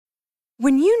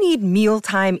When you need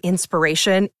mealtime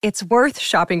inspiration, it's worth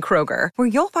shopping Kroger, where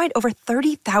you'll find over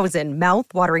 30,000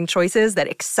 mouth-watering choices that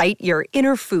excite your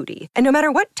inner foodie. And no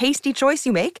matter what tasty choice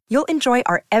you make, you'll enjoy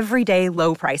our everyday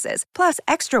low prices, plus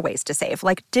extra ways to save,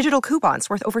 like digital coupons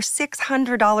worth over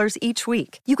 $600 each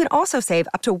week. You can also save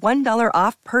up to $1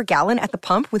 off per gallon at the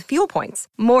pump with fuel points.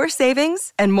 More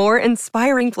savings and more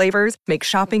inspiring flavors make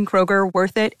shopping Kroger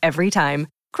worth it every time.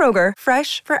 Kroger,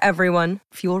 fresh for everyone.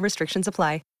 Fuel restrictions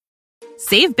apply.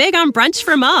 Save big on brunch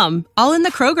for mom, all in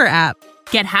the Kroger app.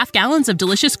 Get half gallons of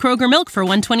delicious Kroger milk for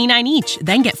 $1.29 each.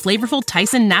 Then get flavorful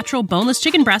Tyson natural boneless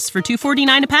chicken breasts for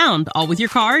 $2.49 a pound, all with your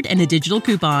card and a digital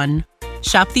coupon.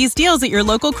 Shop these deals at your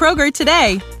local Kroger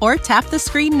today, or tap the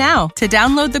screen now to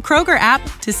download the Kroger app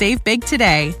to save big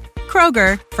today.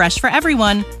 Kroger, fresh for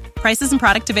everyone. Prices and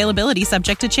product availability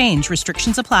subject to change.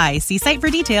 Restrictions apply. See site for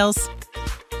details.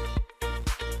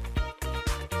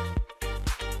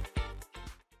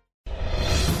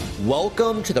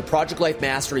 Welcome to the Project Life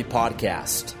Mastery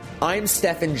Podcast. I'm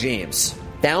Stephen James,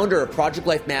 founder of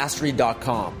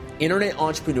ProjectLifeMastery.com, internet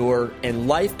entrepreneur and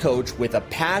life coach with a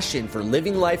passion for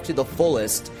living life to the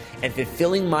fullest and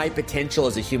fulfilling my potential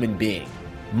as a human being.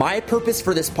 My purpose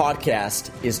for this podcast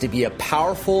is to be a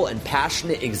powerful and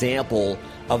passionate example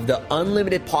of the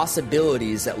unlimited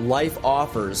possibilities that life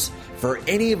offers for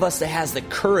any of us that has the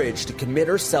courage to commit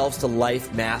ourselves to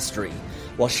life mastery,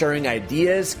 while sharing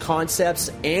ideas,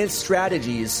 concepts, and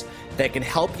strategies that can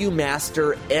help you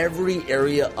master every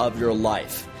area of your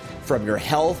life, from your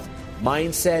health,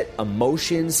 mindset,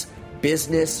 emotions,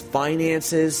 business,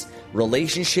 finances,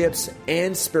 relationships,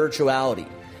 and spirituality.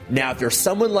 Now, if you're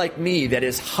someone like me that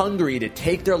is hungry to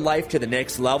take their life to the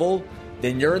next level,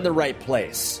 then you're in the right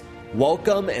place.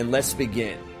 Welcome, and let's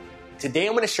begin. Today,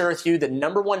 I'm going to share with you the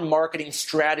number one marketing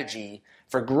strategy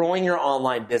for growing your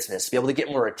online business, to be able to get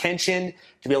more attention,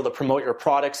 to be able to promote your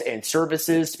products and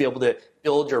services, to be able to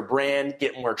build your brand,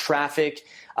 get more traffic.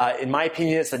 In my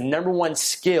opinion, it's the number one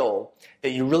skill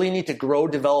that you really need to grow,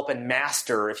 develop, and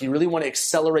master if you really want to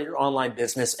accelerate your online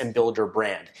business and build your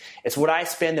brand. It's what I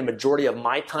spend the majority of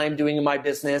my time doing in my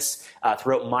business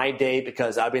throughout my day,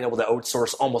 because I've been able to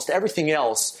outsource almost everything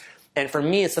else. And for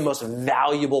me, it's the most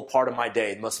valuable part of my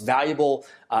day, the most valuable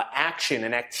action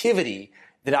and activity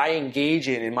that I engage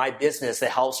in my business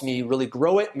that helps me really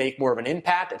grow it, make more of an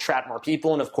impact, attract more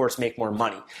people, and of course, make more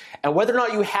money. And whether or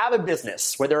not you have a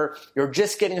business, whether you're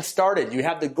just getting started, you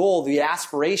have the goal, the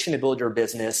aspiration to build your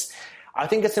business, I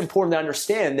think it's important to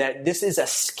understand that this is a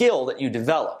skill that you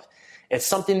develop. It's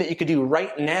something that you could do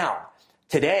right now,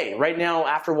 today, right now,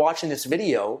 after watching this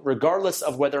video, regardless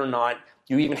of whether or not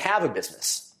you even have a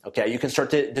business. Okay, you can start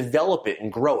to develop it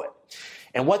and grow it.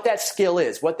 And what that skill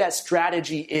is, what that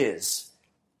strategy is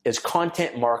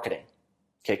content marketing.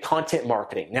 Okay, content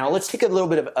marketing. Now, let's take a little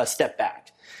bit of a step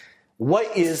back.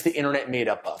 What is the internet made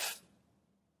up of?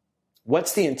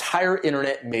 What's the entire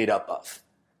internet made up of?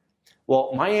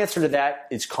 Well, my answer to that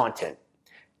is content.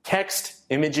 Text,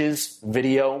 images,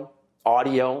 video,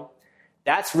 audio.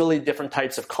 That's really different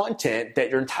types of content that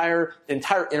the entire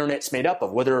internet's made up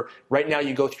of. Whether right now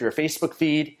you go through your Facebook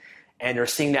feed and you're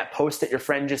seeing that post that your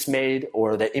friend just made,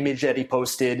 or the image that he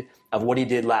posted of what he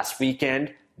did last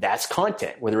weekend, that's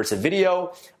content. Whether it's a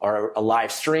video or a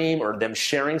live stream or them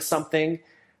sharing something,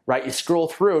 right? You scroll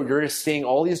through, you're just seeing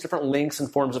all these different links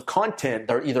and forms of content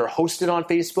that are either hosted on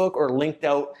Facebook or linked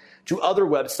out to other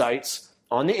websites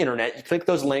on the internet. You click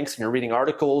those links and you're reading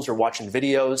articles or watching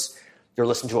videos, you're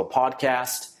listening to a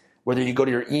podcast. Whether you go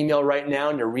to your email right now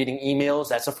and you're reading emails,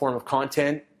 that's a form of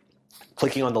content.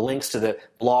 Clicking on the links to the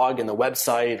blog and the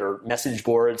website or message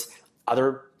boards,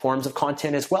 other forms of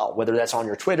content as well, whether that's on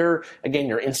your Twitter, again,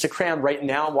 your Instagram. Right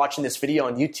now, watching this video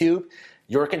on YouTube,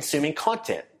 you're consuming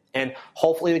content. And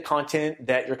hopefully the content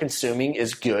that you're consuming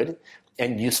is good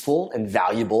and useful and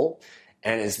valuable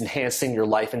and is enhancing your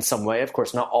life in some way. Of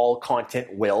course, not all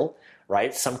content will,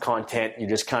 right? Some content you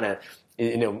just kind of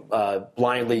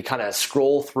blindly kind of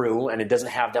scroll through and it doesn't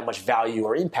have that much value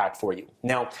or impact for you.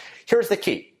 Now, here's the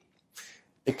key.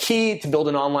 The key to build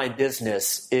an online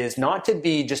business is not to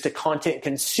be just a content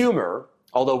consumer,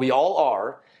 although we all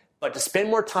are, but to spend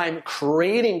more time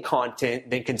creating content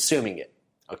than consuming it,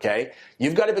 okay?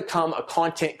 You've got to become a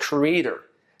content creator,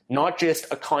 not just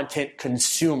a content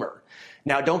consumer.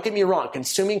 Now, don't get me wrong,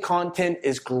 consuming content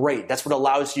is great. That's what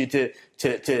allows you to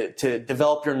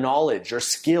develop your knowledge, your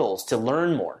skills, to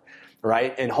learn more,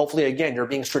 right? And hopefully, again, you're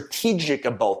being strategic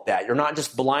about that. You're not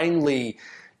just blindly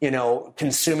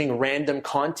consuming random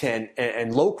content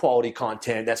and low quality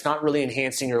content that's not really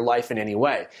enhancing your life in any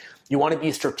way. You want to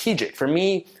be strategic. For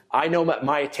me, I know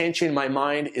my attention, my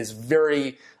mind is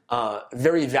very,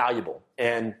 very valuable.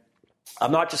 And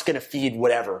I'm not just going to feed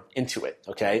whatever into it,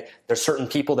 okay? There's certain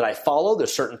people that I follow.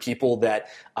 There's certain people that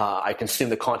I consume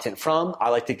the content from. I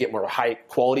like to get more high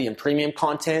quality and premium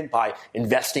content by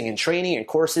investing in training and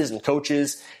courses and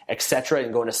coaches, etc.,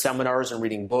 and going to seminars and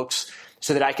reading books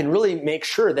so that I can really make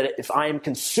sure that if I am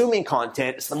consuming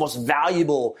content, it's the most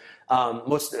valuable,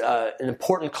 most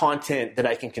important content that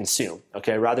I can consume,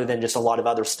 okay, rather than just a lot of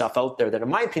other stuff out there that, in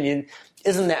my opinion,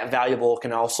 isn't that valuable,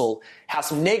 can also have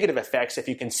some negative effects if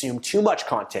you consume too much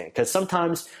content, because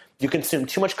sometimes you consume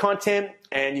too much content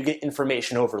and you get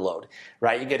information overload,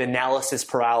 right? You get analysis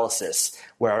paralysis,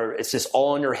 where it's just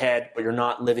all in your head, but you're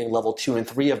not living level 2 and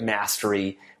 3 of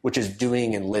mastery, which is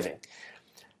doing and living.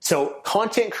 So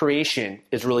content creation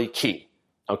is really key.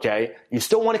 Okay, you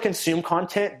still want to consume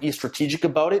content, be strategic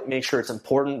about it, make sure it's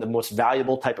important, the most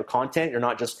valuable type of content. You're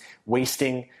not just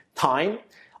wasting time.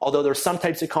 Although there's some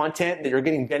types of content that you're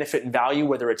getting benefit and value,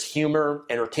 whether it's humor,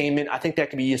 entertainment, I think that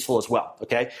can be useful as well,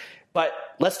 okay? But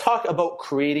let's talk about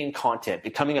creating content,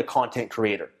 becoming a content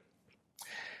creator.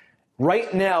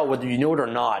 Right now, whether you know it or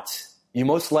not, you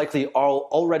most likely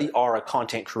already are a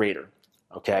content creator,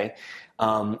 okay?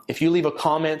 If you leave a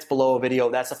comment below a video,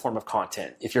 that's a form of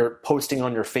content. If you're posting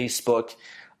on your Facebook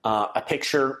a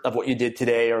picture of what you did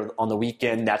today or on the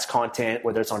weekend, that's content,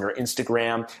 whether it's on your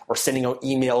Instagram or sending out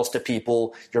emails to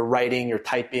people, you're writing, you're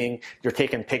typing, you're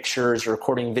taking pictures, you're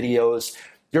recording videos,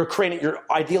 you're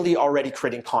ideally already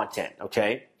creating content,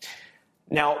 okay?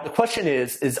 Now, the question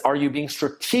is are you being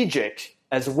strategic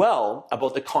as well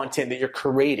about the content that you're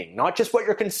creating? Not just what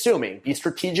you're consuming. Be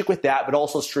strategic with that, but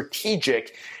also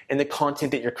strategic in the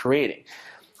content that you're creating.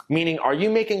 Meaning, are you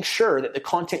making sure that the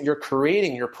content you're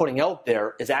creating, you're putting out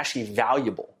there is actually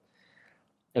valuable?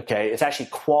 Okay, it's actually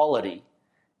quality.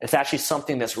 It's actually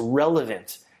something that's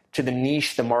relevant to the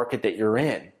niche, the market that you're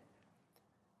in.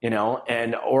 You know,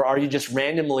 or are you just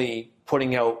randomly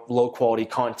putting out low quality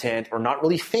content or not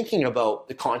really thinking about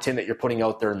the content that you're putting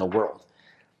out there in the world?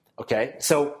 Okay,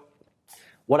 so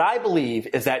what I believe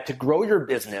is that to grow your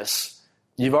business,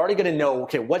 you've already got to know,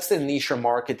 okay, what's the niche or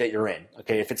market that you're in?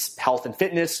 Okay, if it's health and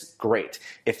fitness, great.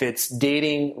 If it's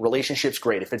dating, relationships,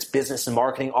 great. If it's business and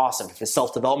marketing, awesome. If it's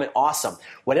self-development, awesome.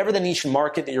 Whatever the niche and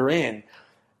market that you're in,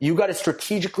 you got to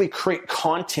strategically create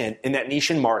content in that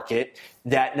niche and market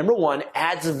that, number one,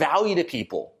 adds value to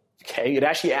people. Okay, it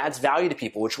actually adds value to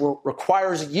people, which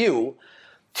requires you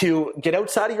to get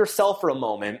outside of yourself for a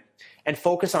moment and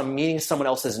focus on meeting someone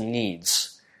else's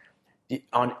needs,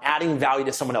 on adding value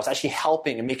to someone else, actually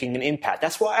helping and making an impact.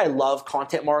 That's why I love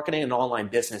content marketing and online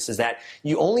business, is that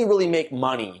you only really make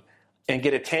money and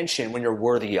get attention when you're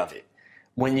worthy of it.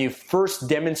 When you first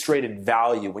demonstrated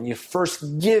value, when you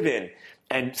first given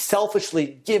and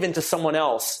selfishly given to someone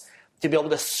else to be able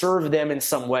to serve them in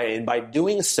some way. And by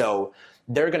doing so,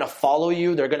 they're going to follow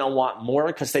you. They're going to want more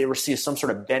because they receive some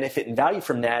sort of benefit and value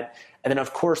from that. And then,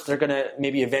 of course, they're going to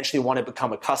maybe eventually want to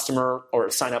become a customer or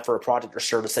sign up for a product or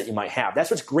service that you might have.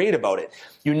 That's what's great about it.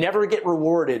 You never get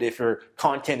rewarded if your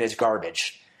content is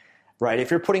garbage, right?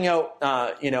 If you're putting out,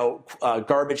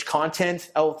 garbage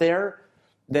content out there,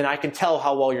 then I can tell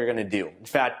how well you're going to do. In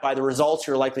fact, by the results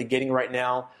you're likely getting right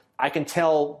now, I can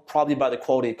tell probably by the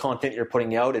quality of content you're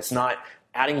putting out, it's not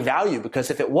adding value, because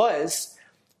if it was,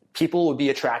 people would be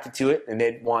attracted to it and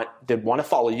they'd want to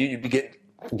follow you. You'd be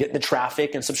getting the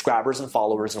traffic and subscribers and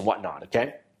followers and whatnot,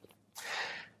 okay?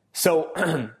 So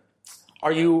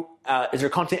is your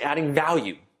content adding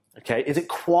value, okay? Is it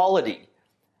quality,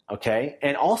 okay?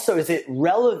 And also, is it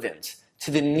relevant to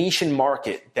the niche and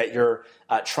market that you're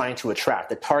trying to attract,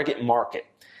 the target market,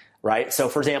 right? So,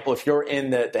 for example, if you're in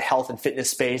the health and fitness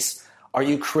space, are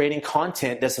you creating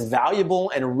content that's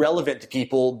valuable and relevant to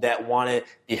people that want to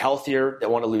be healthier,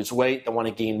 that want to lose weight, that want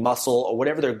to gain muscle, or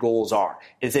whatever their goals are?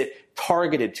 Is it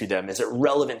targeted to them? Is it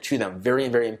relevant to them? Very,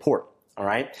 very important, all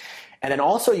right? And then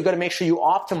also, you got to make sure you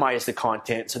optimize the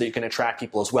content so that you can attract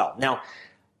people as well. Now,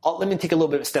 let me take a little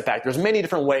bit of a step back. There's many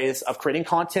different ways of creating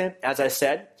content, as I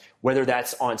said, whether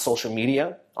that's on social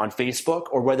media, on Facebook,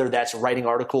 or whether that's writing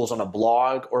articles on a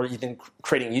blog, or even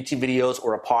creating YouTube videos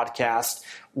or a podcast,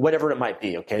 whatever it might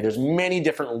be, okay? There's many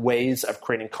different ways of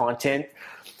creating content,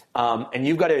 and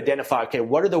you've got to identify, okay,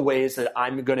 what are the ways that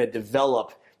I'm going to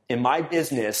develop in my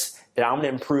business that I'm going to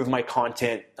improve my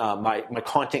content, my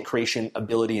content creation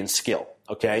ability and skill,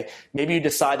 okay? Maybe you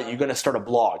decide that you're going to start a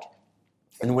blog,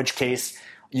 in which case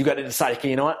you got to decide, okay,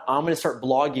 you know what? I'm going to start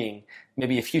blogging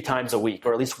maybe a few times a week,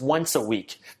 or at least once a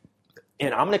week.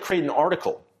 And I'm going to create an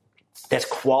article that's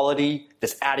quality,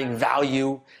 that's adding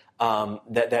value,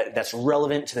 that's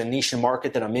relevant to the niche and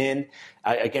market that I'm in.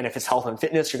 Again, if it's health and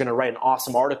fitness, you're going to write an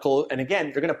awesome article. And again,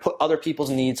 you're going to put other people's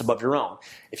needs above your own.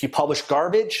 If you publish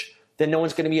garbage, then no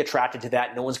one's going to be attracted to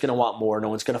that. No one's going to want more. No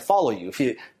one's going to follow you. If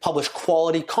you publish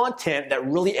quality content that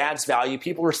really adds value,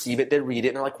 people receive it, they read it,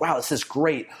 and they're like, wow, this is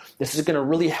great. This is going to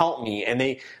really help me. And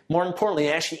they, more importantly,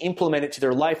 they actually implement it to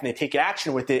their life and they take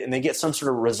action with it and they get some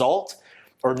sort of result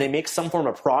or they make some form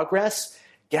of progress.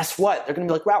 Guess what? They're going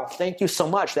to be like, wow, thank you so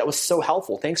much. That was so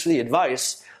helpful. Thanks for the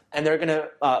advice. And they're going to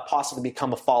possibly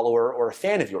become a follower or a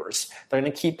fan of yours. They're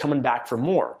going to keep coming back for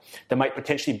more. They might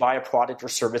potentially buy a product or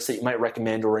service that you might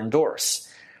recommend or endorse.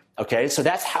 Okay, so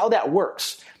that's how that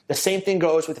works. The same thing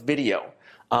goes with video.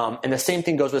 And the same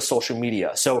thing goes with social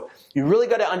media. So you really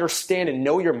got to understand and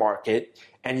know your market,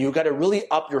 and you got to really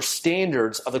up your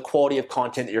standards of the quality of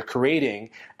content that you're creating.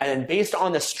 And then based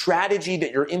on the strategy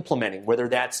that you're implementing, whether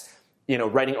that's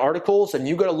writing articles, and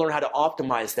you got to learn how to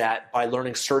optimize that by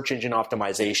learning search engine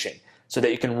optimization so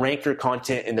that you can rank your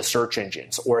content in the search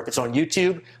engines. Or if it's on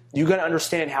YouTube, you got to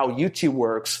understand how YouTube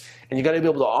works, and you got to be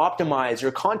able to optimize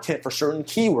your content for certain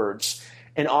keywords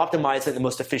and optimize it in the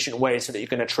most efficient way so that you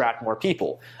can attract more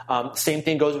people. Same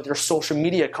thing goes with your social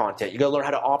media content. You got to learn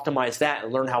how to optimize that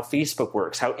and learn how Facebook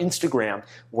works, how Instagram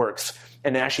works,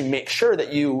 and actually make sure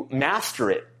that you master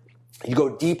it. You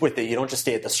go deep with it. You don't just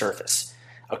stay at the surface.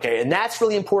 Okay, and that's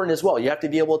really important as well. You have to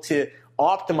be able to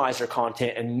optimize your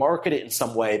content and market it in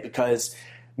some way, because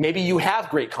maybe you have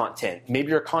great content.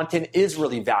 Maybe your content is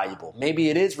really valuable. Maybe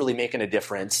it is really making a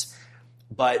difference,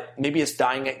 but maybe it's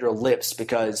dying at your lips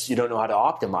because you don't know how to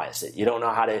optimize it. You don't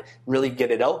know how to really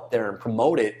get it out there and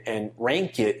promote it and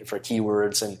rank it for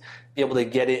keywords and be able to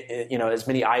get it, as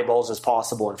many eyeballs as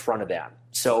possible in front of that.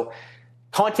 So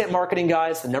content marketing,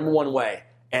 guys, the number one way.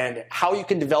 And how you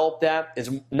can develop that is,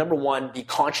 number one, be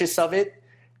conscious of it,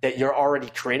 that you're already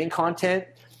creating content,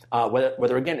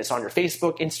 whether again, it's on your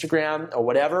Facebook, Instagram, or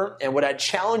whatever. And what I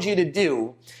challenge you to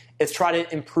do is try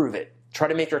to improve it. Try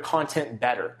to make your content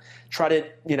better. Try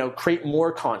to, create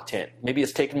more content. Maybe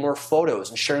it's taking more photos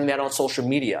and sharing that on social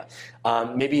media.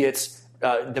 Maybe it's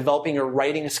developing your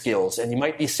writing skills. And you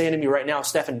might be saying to me right now,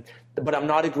 Stefan, but I'm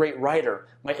not a great writer.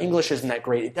 My English isn't that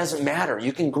great. It doesn't matter.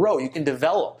 You can grow. You can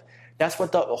develop. That's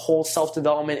what the whole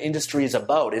self-development industry is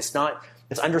about. It's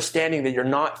understanding that you're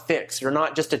not fixed. You're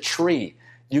not just a tree.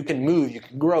 You can move, you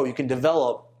can grow, you can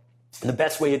develop. And the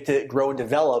best way to grow and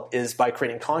develop is by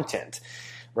creating content,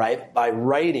 right? By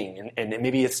writing, and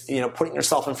maybe it's, putting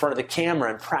yourself in front of the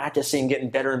camera and practicing, getting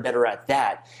better and better at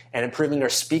that, and improving your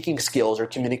speaking skills or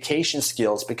communication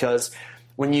skills, because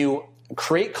when you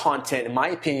create content, in my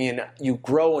opinion, you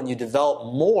grow and you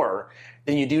develop more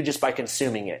than you do just by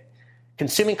consuming it.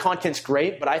 Consuming content's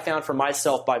great, but I found for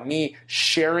myself, by me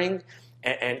sharing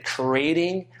and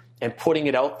creating and putting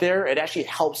it out there, it actually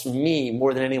helps me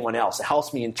more than anyone else. It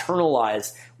helps me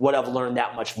internalize what I've learned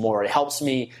that much more. It helps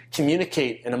me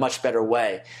communicate in a much better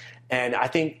way. And I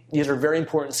think these are very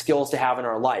important skills to have in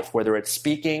our life, whether it's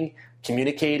speaking,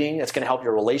 communicating, that's going to help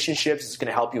your relationships, it's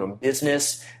going to help you in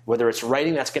business, whether it's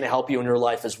writing, that's going to help you in your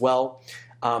life as well.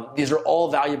 These are all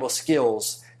valuable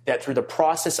skills that through the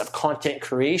process of content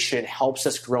creation helps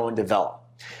us grow and develop.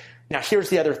 Now, here's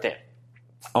the other thing.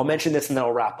 I'll mention this and then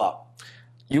I'll wrap up.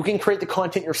 You can create the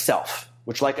content yourself,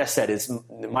 which, like I said,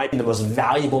 might be the most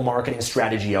valuable marketing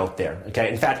strategy out there. Okay.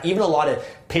 In fact, even a lot of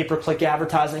pay-per-click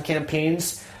advertising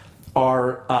campaigns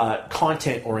are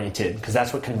content-oriented, because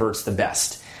that's what converts the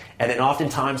best. And then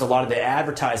oftentimes a lot of the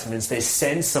advertisements, they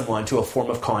send someone to a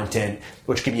form of content,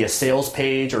 which could be a sales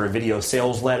page or a video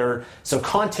sales letter. So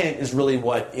content is really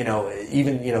what,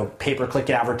 even pay-per-click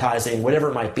advertising,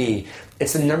 whatever it might be,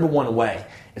 it's the number one way.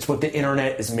 It's what the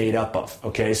internet is made up of,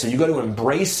 okay? So you got to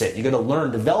embrace it. You got to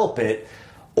learn, develop it,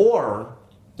 or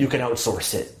you can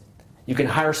outsource it. You can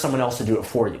hire someone else to do it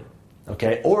for you,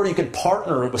 okay? Or you can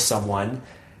partner with someone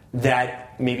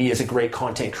that maybe is a great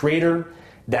content creator,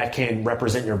 that can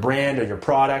represent your brand or your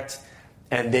product,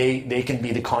 and they can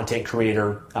be the content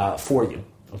creator for you.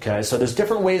 Okay, so there's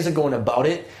different ways of going about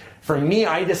it. For me,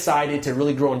 I decided to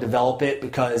really grow and develop it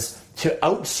because to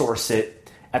outsource it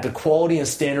at the quality and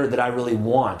standard that I really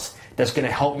want, that's going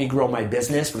to help me grow my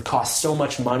business, would cost so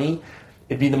much money.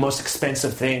 It'd be the most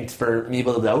expensive thing for me to be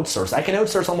able to outsource. I can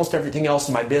outsource almost everything else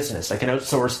in my business. I can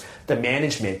outsource the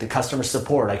management, the customer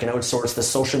support. I can outsource the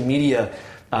social media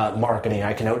marketing.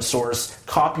 I can outsource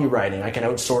copywriting. I can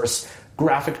outsource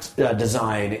graphic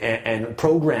design and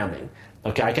programming.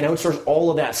 Okay, I can outsource all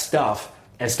of that stuff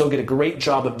and still get a great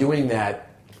job of doing that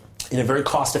in a very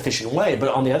cost-efficient way. But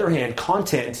on the other hand,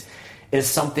 content is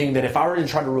something that if I were to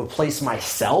try to replace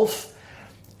myself,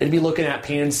 it'd be looking at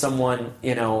paying someone,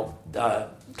 a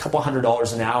couple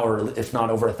 $100 an hour, if not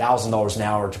over $1,000 an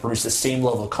hour, to produce the same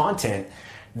level of content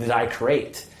that I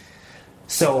create.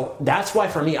 So that's why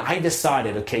for me, I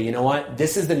decided, okay, you know what?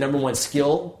 This is the number one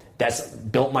skill that's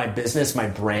built my business, my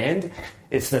brand.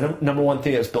 It's the number one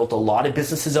thing that's built a lot of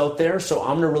businesses out there. So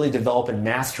I'm going to really develop and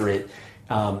master it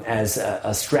as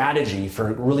a strategy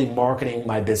for really marketing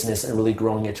my business and really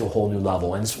growing it to a whole new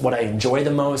level. And it's what I enjoy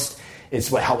the most. It's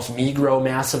what helps me grow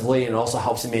massively, and also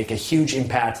helps me make a huge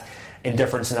impact and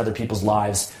difference in other people's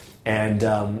lives. And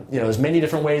there's many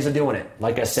different ways of doing it.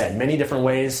 Like I said, many different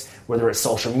ways, whether it's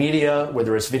social media,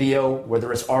 whether it's video,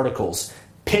 whether it's articles.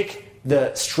 Pick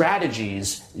the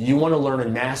strategies you want to learn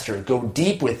and master, go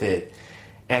deep with it,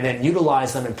 and then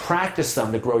utilize them and practice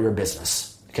them to grow your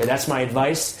business. Okay, that's my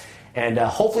advice. And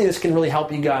hopefully this can really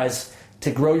help you guys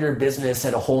to grow your business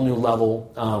at a whole new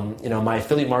level. My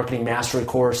affiliate marketing mastery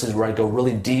course is where I go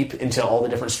really deep into all the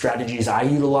different strategies I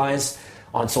utilize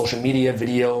on social media,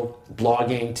 video,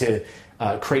 blogging to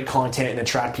create content and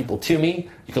attract people to me.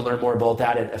 You can learn more about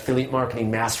that at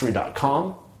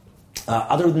affiliatemarketingmastery.com.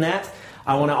 Other than that,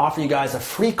 I want to offer you guys a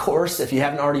free course if you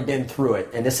haven't already been through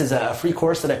it. And this is a free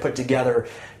course that I put together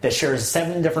that shares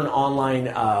 7 different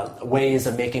online ways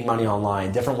of making money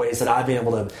online, different ways that I've been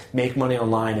able to make money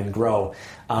online and grow.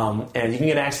 And you can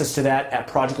get access to that at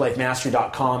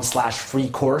projectlifemastery.com/free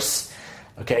course.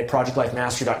 Okay,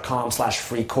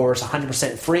 projectlifemastery.com/free course,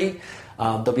 100% free.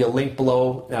 There'll be a link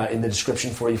below in the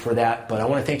description for you for that. But I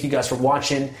want to thank you guys for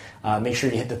watching. Make sure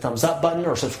you hit the thumbs up button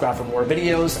or subscribe for more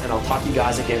videos, and I'll talk to you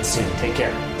guys again soon. Take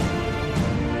care.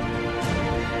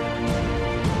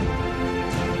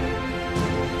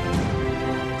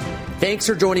 Thanks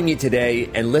for joining me today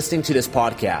and listening to this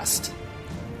podcast.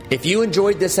 If you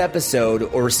enjoyed this episode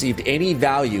or received any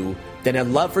value, then I'd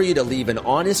love for you to leave an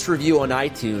honest review on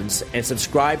iTunes and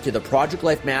subscribe to the Project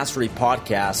Life Mastery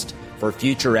podcast for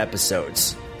future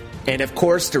episodes. And of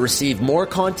course, to receive more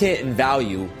content and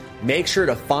value, make sure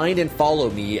to find and follow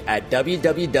me at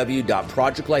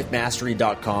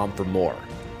www.projectlifemastery.com for more.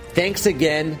 Thanks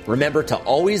again. Remember to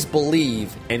always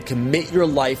believe and commit your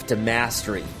life to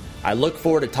mastery. I look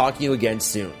forward to talking to you again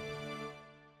soon.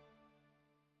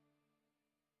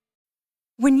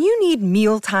 When you need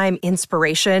mealtime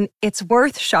inspiration, it's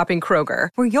worth shopping Kroger,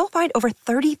 where you'll find over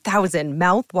 30,000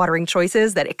 mouth-watering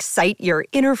choices that excite your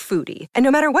inner foodie. And no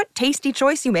matter what tasty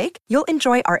choice you make, you'll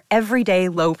enjoy our everyday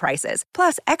low prices,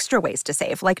 plus extra ways to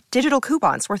save, like digital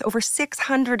coupons worth over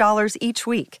 $600 each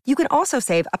week. You can also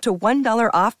save up to $1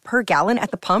 off per gallon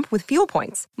at the pump with fuel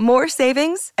points. More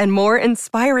savings and more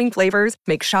inspiring flavors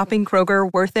make shopping Kroger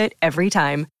worth it every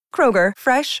time. Kroger,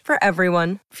 fresh for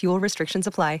everyone. Fuel restrictions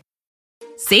apply.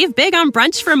 Save big on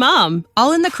brunch for mom,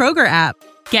 all in the Kroger app.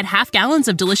 Get half gallons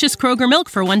of delicious Kroger milk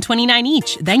for $1.29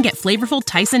 each. Then get flavorful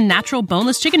Tyson natural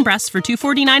boneless chicken breasts for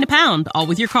 $2.49 a pound, all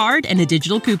with your card and a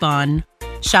digital coupon.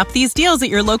 Shop these deals at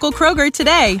your local Kroger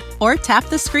today, or tap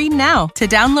the screen now to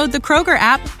download the Kroger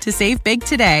app to save big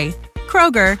today.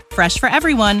 Kroger, fresh for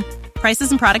everyone. Prices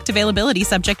and product availability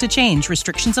subject to change.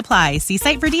 Restrictions apply. See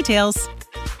site for details.